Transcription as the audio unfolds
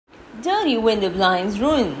Dirty window blinds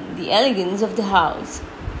ruin the elegance of the house.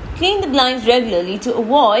 Clean the blinds regularly to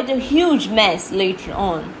avoid a huge mess later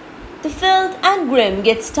on. The filth and grime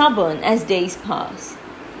get stubborn as days pass.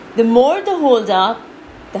 The more the hold up,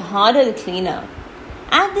 the harder the cleanup.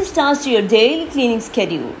 Add this task to your daily cleaning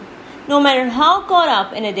schedule. No matter how caught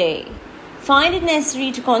up in a day, find it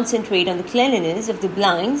necessary to concentrate on the cleanliness of the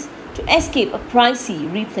blinds to escape a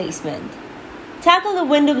pricey replacement. Tackle the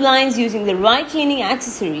window blinds using the right cleaning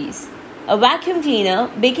accessories. A vacuum cleaner,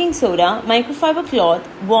 baking soda, microfiber cloth,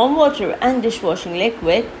 warm water, and dishwashing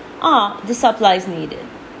liquid are the supplies needed.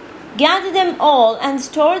 Gather them all and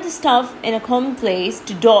store the stuff in a common place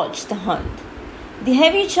to dodge the hunt. The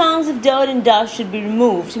heavy chunks of dirt and dust should be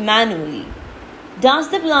removed manually. Dust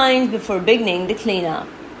the blinds before beginning the cleanup.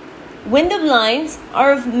 Window blinds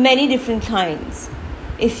are of many different kinds.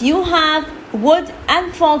 If you have wood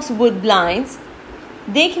and foxwood blinds,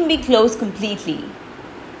 they can be closed completely.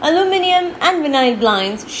 Aluminium and vinyl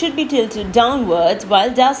blinds should be tilted downwards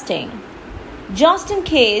while dusting. Just in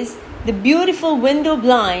case the beautiful window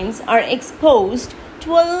blinds are exposed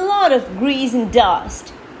to a lot of grease and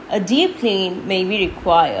dust, a deep clean may be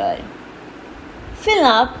required. Fill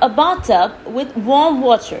up a bathtub with warm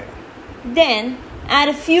water. Then add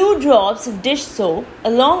a few drops of dish soap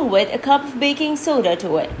along with a cup of baking soda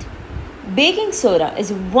to it. Baking soda is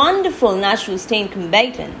a wonderful natural stain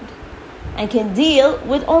combatant and can deal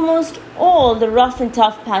with almost all the rough and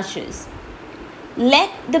tough patches. Let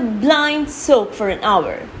the blinds soak for an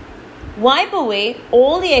hour. Wipe away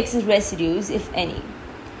all the excess residues, if any.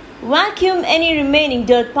 Vacuum any remaining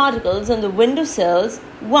dirt particles on the windowsills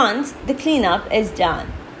once the cleanup is done.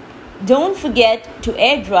 Don't forget to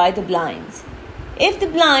air dry the blinds. If the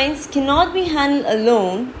blinds cannot be handled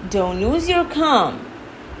alone, don't lose your calm.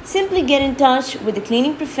 Simply get in touch with the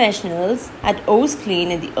cleaning professionals at O's Clean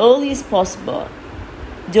in the earliest possible.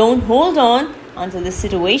 Don't hold on until the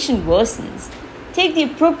situation worsens. Take the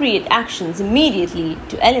appropriate actions immediately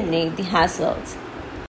to eliminate the hassles.